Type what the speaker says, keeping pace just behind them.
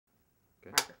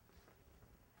Okay. Marker.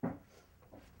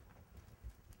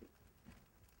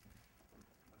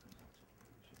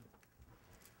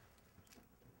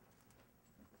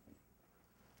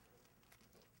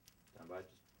 Stand by,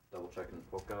 just double checking the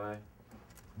poke eye.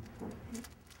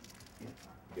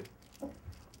 Good.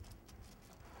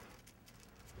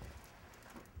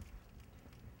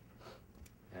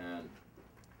 And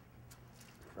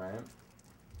frame.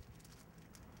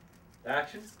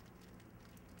 Action.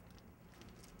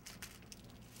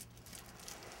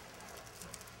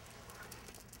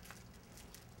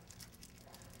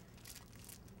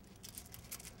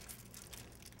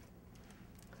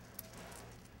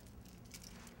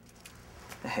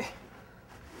 Hey.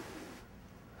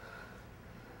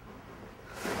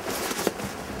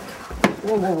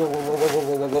 Whoa, whoa, whoa, whoa, whoa,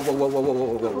 whoa, whoa, whoa, whoa, whoa, whoa,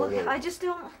 whoa, whoa, whoa,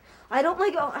 Look, I don't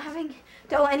like having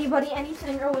to owe anybody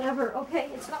anything or whatever, okay?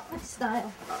 It's not my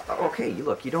style. Okay,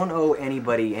 look, you don't owe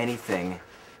anybody anything,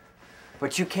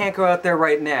 but you can't go out there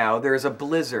right now. There's a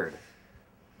blizzard.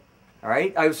 All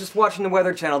right? I was just watching the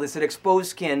Weather Channel. They said exposed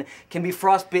skin can be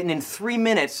frostbitten in 3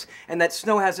 minutes, and that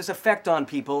snow has this effect on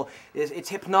people. It's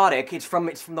hypnotic. It's from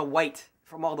the white,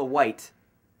 from all the white.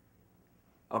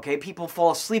 Okay? People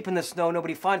fall asleep in the snow.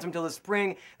 Nobody finds them till the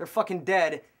spring. They're fucking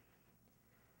dead.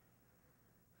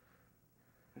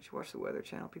 Don't you watch the Weather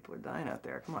Channel? People are dying out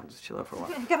there. Come on, just chill out for a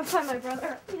while. I gotta find my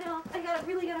brother. You know,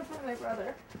 really gotta find my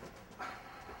brother.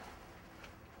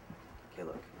 Okay,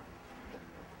 look.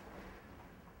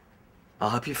 I'll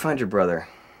help you find your brother.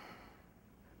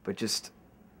 But just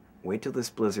wait till this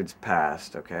blizzard's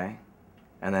passed, okay?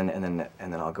 And then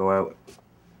I'll go out.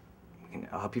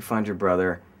 I'll help you find your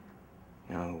brother.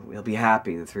 You know, he'll be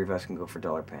happy. The three of us can go for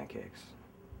dollar pancakes.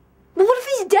 But what if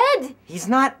he's dead? He's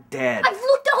not dead. I've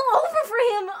looked all over for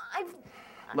him.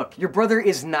 Look, your brother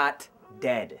is not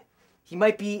dead. He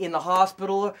might be in the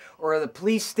hospital or the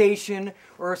police station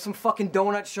or some fucking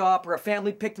donut shop or a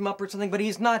family picked him up or something, but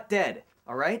he's not dead,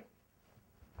 all right?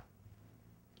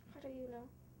 How do you know?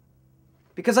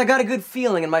 Because I got a good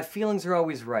feeling, and my feelings are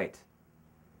always right.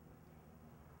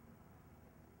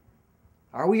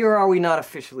 Are we or are we not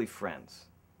officially friends?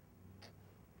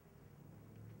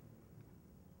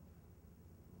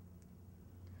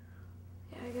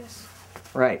 Yeah, I guess.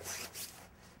 Right.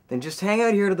 Then just hang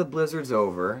out here till the blizzard's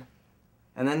over,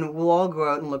 and then we'll all go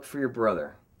out and look for your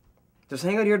brother. Just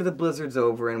hang out here till the blizzard's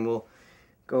over, and we'll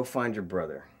go find your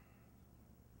brother.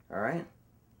 All right?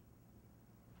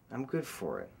 I'm good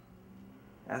for it.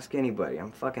 Ask anybody.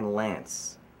 I'm fucking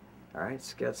Lance. All right?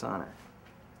 Scout's honor.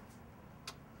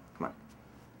 Come on.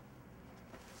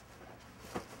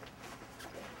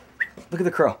 Look at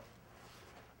the crow.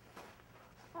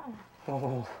 Oh.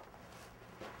 Oh.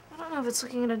 I don't know if it's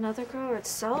looking at another crow or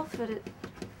itself, but it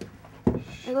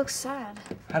looks sad.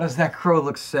 How does that crow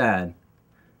look sad?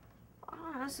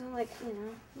 Oh, it's like, you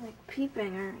know, like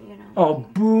peeping or, you know. Oh,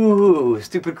 boo!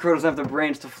 Stupid crow doesn't have the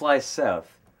brains to fly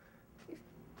south.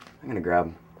 I'm gonna grab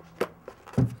him.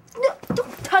 No,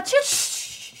 don't touch it!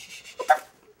 Shh. What the?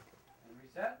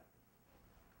 Reset?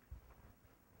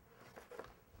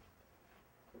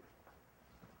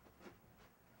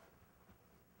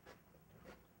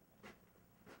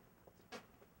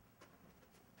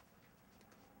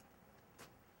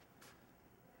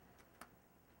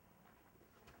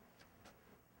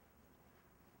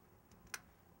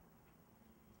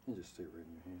 You just stay right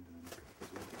in your hand and then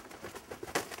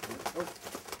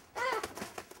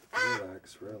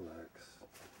relax, relax.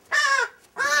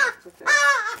 It's okay.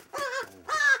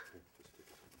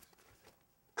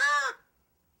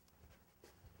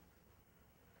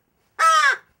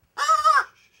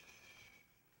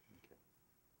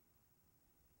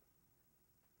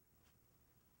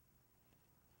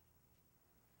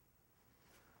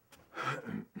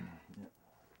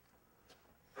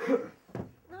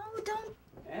 No, don't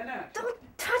Anna.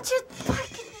 touch it.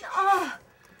 Fucking, oh.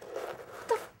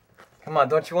 Come on,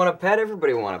 don't you want a pet?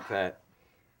 Everybody want a pet.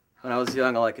 When I was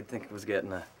young, all I could think of was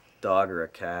getting a dog or a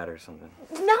cat or something.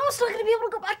 Now it's not gonna be able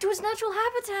to go back to his natural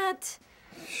habitat.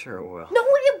 Sure it will. No,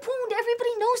 it won't. Everybody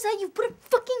knows that. You've put a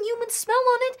fucking human smell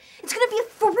on it. It's gonna be a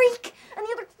freak, and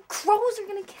the other crows are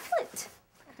gonna kill it.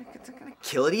 They're gonna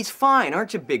kill it. He's fine,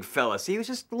 aren't you, big fella? See, he was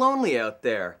just lonely out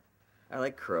there. I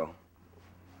like Crow.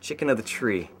 Chicken of the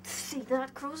tree. See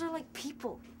that? Crows are like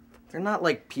people. They're not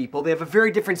like people. They have a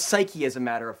very different psyche, as a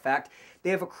matter of fact.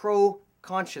 They have a crow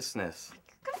consciousness.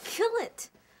 You're gonna kill it.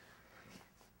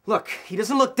 Look, he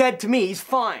doesn't look dead to me. He's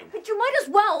fine. But you might as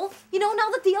well. You know, now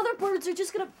that the other birds are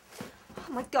just gonna...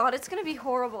 Oh my God, it's gonna be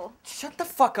horrible. Shut the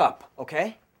fuck up,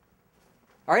 okay?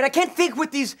 All right, I can't think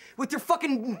with your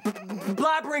fucking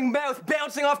blabbering mouth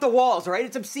bouncing off the walls, all right?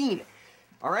 It's obscene,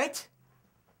 all right?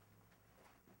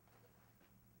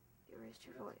 raised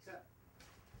your voice.